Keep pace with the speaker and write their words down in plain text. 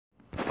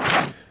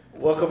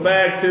Welcome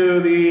back to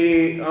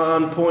the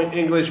On Point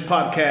English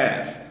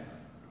podcast.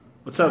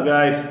 What's up,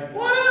 guys?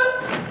 What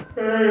up?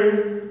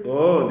 Hey.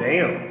 Oh,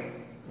 damn.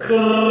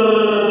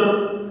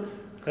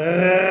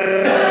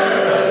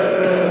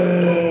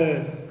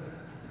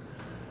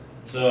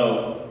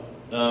 So,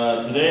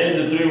 today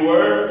is the 3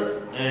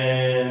 words,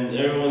 and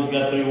everyone's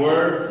got 3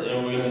 words,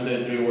 and we're gonna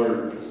say 3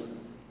 words.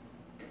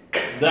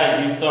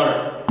 Zach, you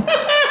start.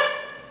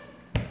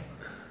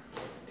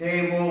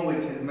 Table,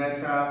 which is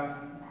mesa.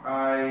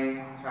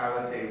 I have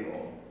a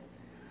table.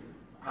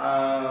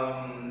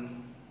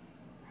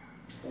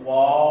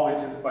 Wall,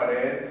 which is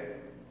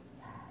pared.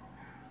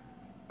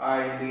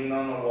 I lean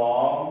on the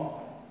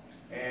wall.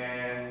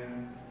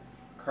 And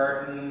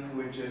curtain,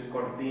 which is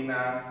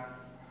cortina.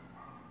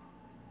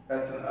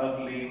 That's an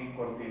ugly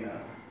cortina.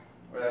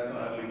 Or that's an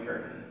ugly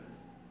curtain.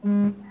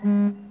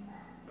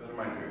 Those are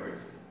my 3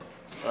 words.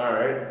 All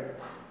right.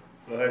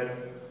 Go ahead.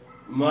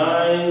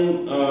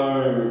 Mine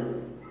are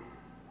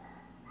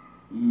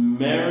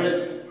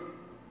merit,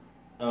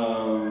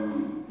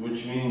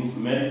 which means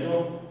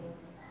medical,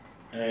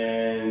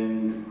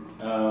 and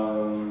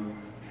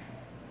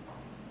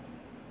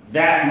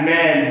that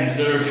man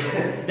deserves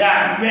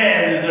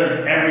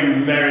every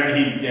merit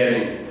he's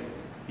getting.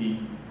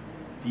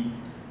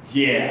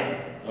 Yeah.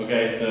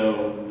 Okay,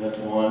 so that's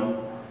one.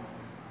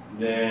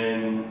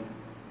 Then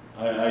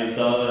I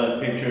saw that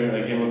picture.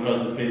 I came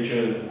across a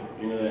picture of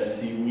that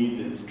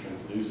seaweed that's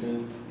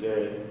translucent.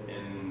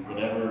 In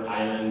whatever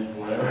islands,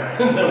 whatever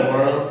in the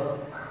world.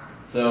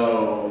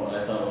 So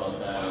I thought about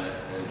that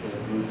and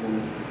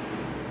translucence,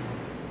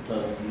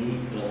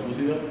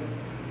 translucido.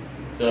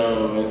 So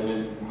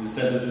the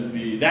sentence would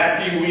be, that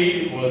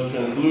seaweed was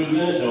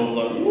translucent, and I was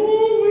like,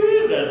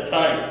 woo, that's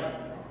tight.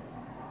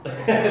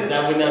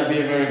 That would not be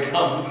a very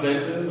common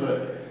sentence,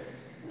 but.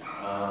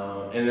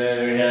 And then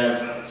we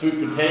have sweet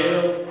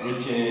potato,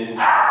 which is,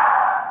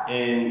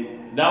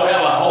 and now we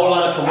have a whole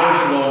lot of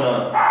commotion going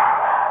on.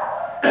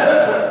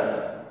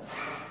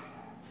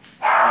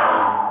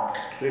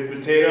 Sweet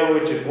potato,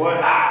 which is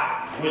what?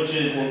 Which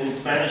is in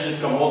Spanish is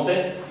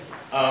camote.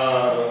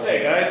 Hey,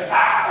 guys.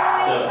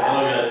 So,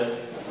 hello guys,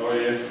 how are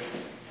you?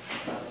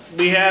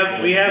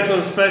 We have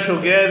some special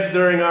guests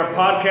during our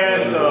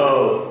podcast,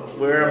 so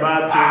we're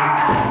about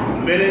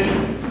to finish.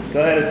 Go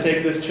ahead and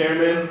take this chair,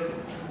 man.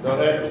 Go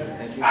ahead.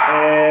 Thank you.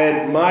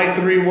 And my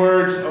 3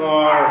 words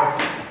are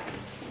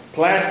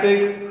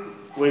plastic,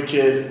 which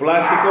is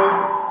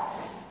plastico.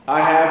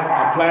 I have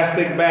a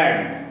plastic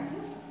bag.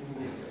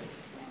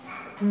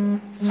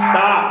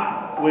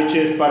 Stop, which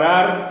is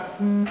parar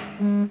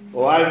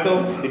o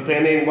alto,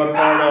 depending what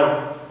part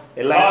of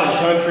a Latin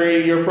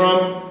country you're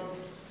from.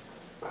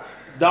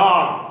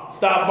 Dog,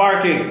 stop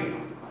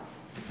barking.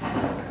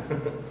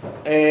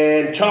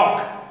 And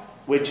chalk,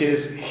 which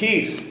is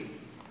his,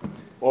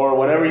 or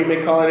whatever you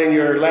may call it in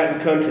your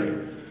Latin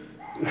country.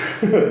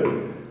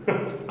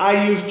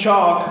 I use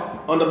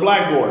chalk on the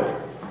blackboard.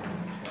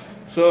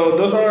 So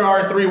those are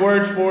our 3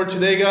 words for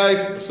today,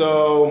 guys.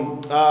 So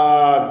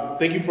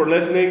thank you for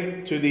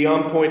listening to the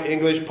On Point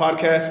English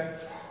podcast.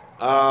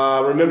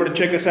 Remember to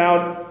check us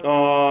out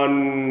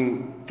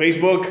on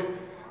Facebook,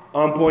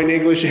 On Point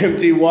English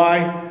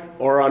MTY,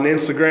 or on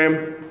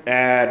Instagram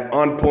at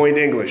On Point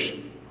English.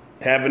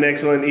 Have an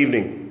excellent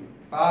evening.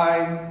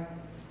 Bye.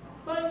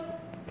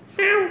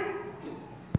 Bye.